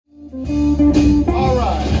All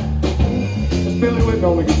right. It's Billy Whitten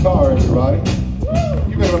on the guitar, everybody.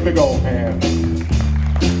 Give him a big old hand.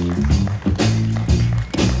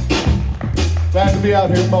 Glad to be out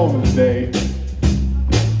here mowing today.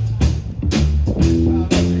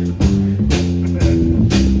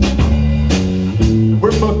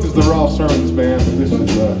 We're booked as the Ross Hermans Band, but this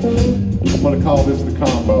is, I'm going to call this the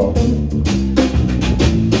combo.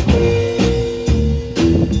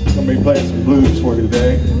 I'm going to be playing some blues for you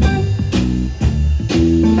today.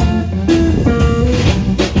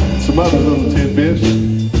 Some other little tidbits.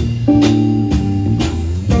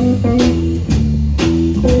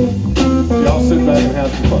 Y'all sit back and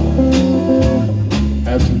have some fun.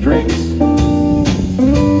 Have some drinks.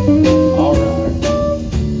 All right.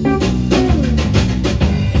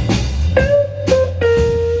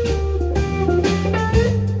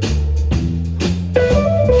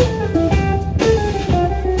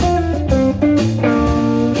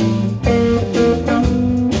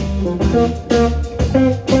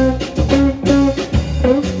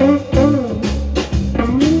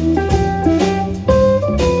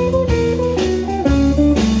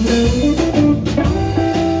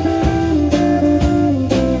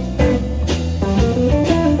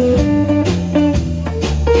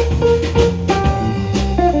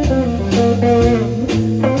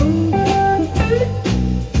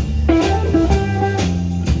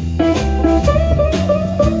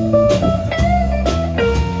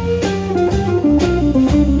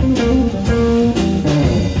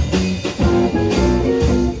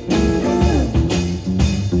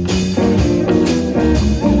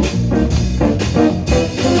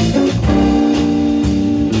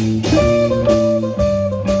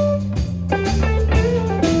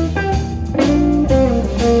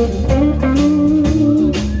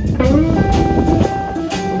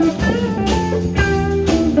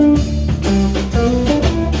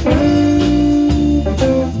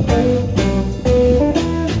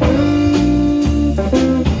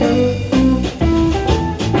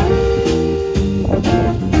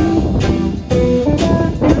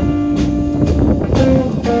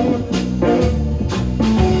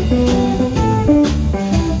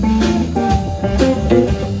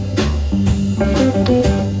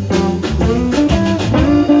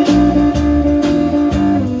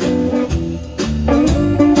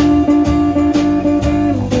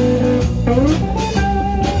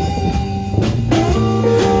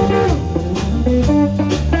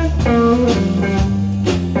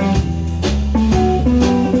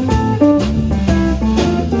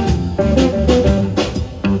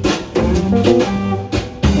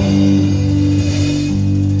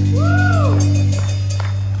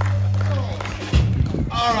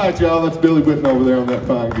 All right, y'all, that's Billy Whitten over there on that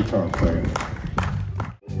fine guitar playing.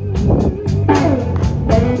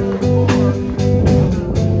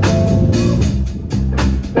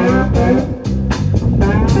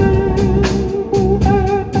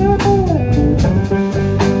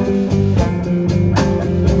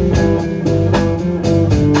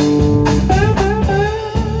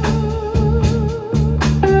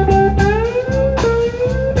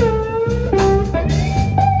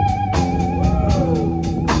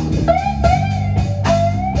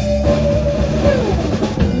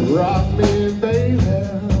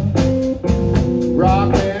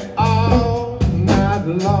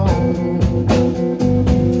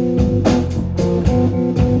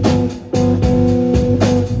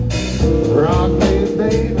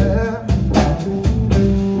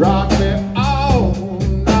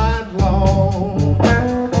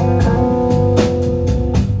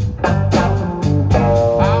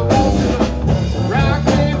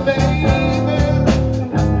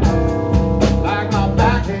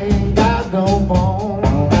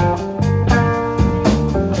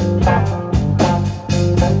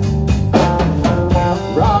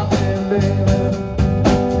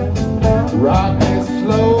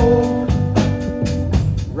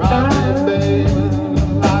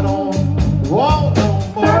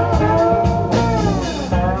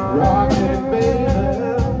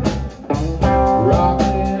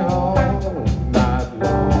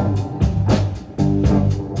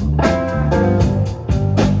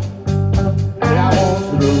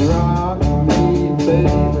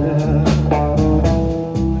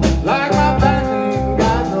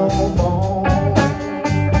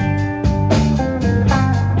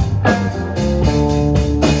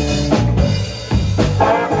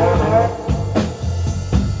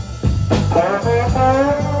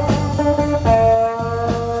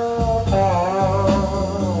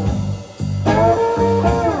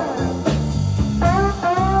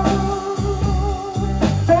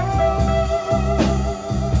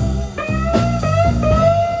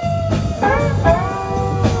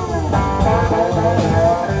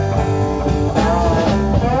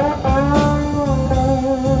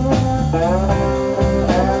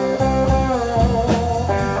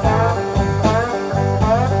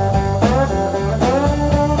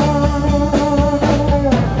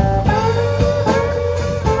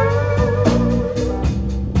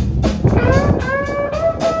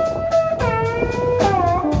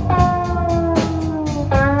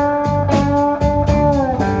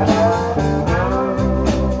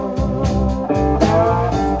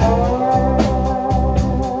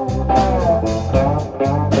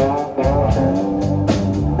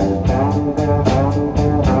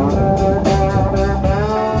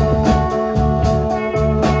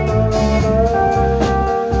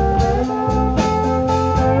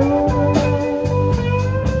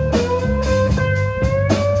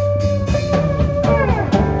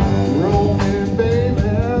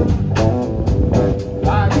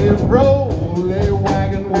 roll a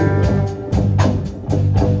wagon wheel.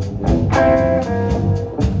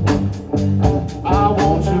 I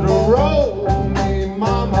want you to roll me,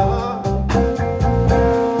 mama,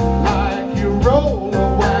 like you roll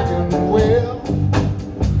a wagon wheel.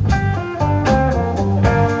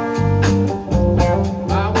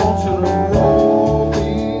 I want you to roll me,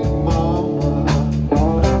 mama,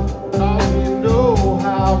 'cause you know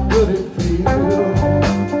how good it feels.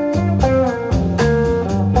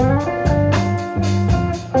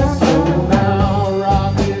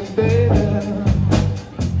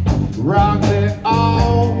 Rock it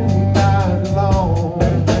all night long.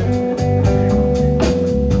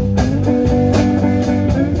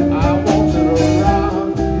 I want you to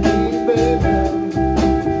rock me, baby.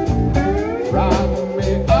 Rock me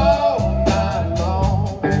all night long.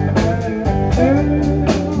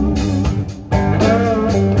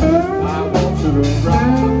 I want you to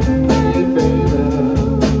rock me, baby.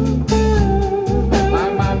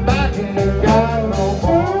 Like my back ain't got no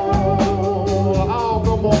bone. Oh,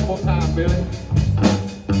 come on for time, Billy.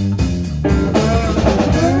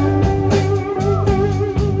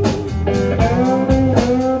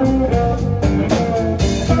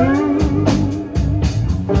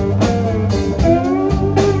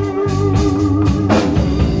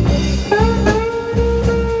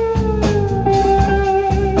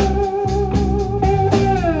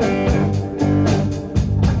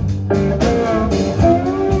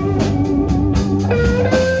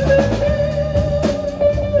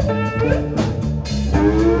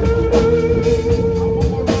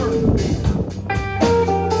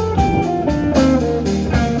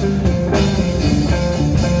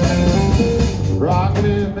 Rock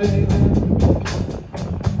me, baby,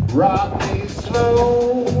 rock me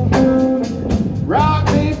slow. Rock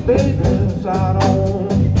me, baby, so I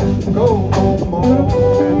don't go no more.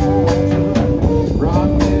 Rock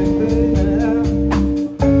me, baby,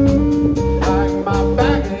 like my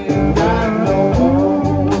back ain't got no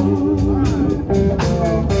bone.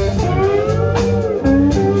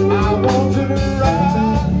 I want you to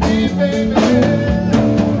rock me, baby,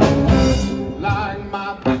 like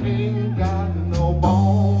my back ain't got no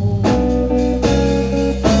bone.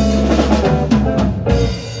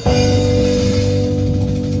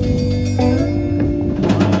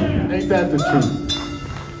 Ain't that the truth?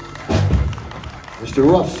 Mr.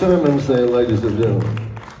 Russ Simmons there, ladies and gentlemen.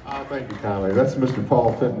 Oh, thank you kindly. That's Mr.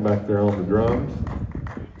 Paul Fenton back there on the drums.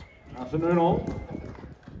 Afternoon all.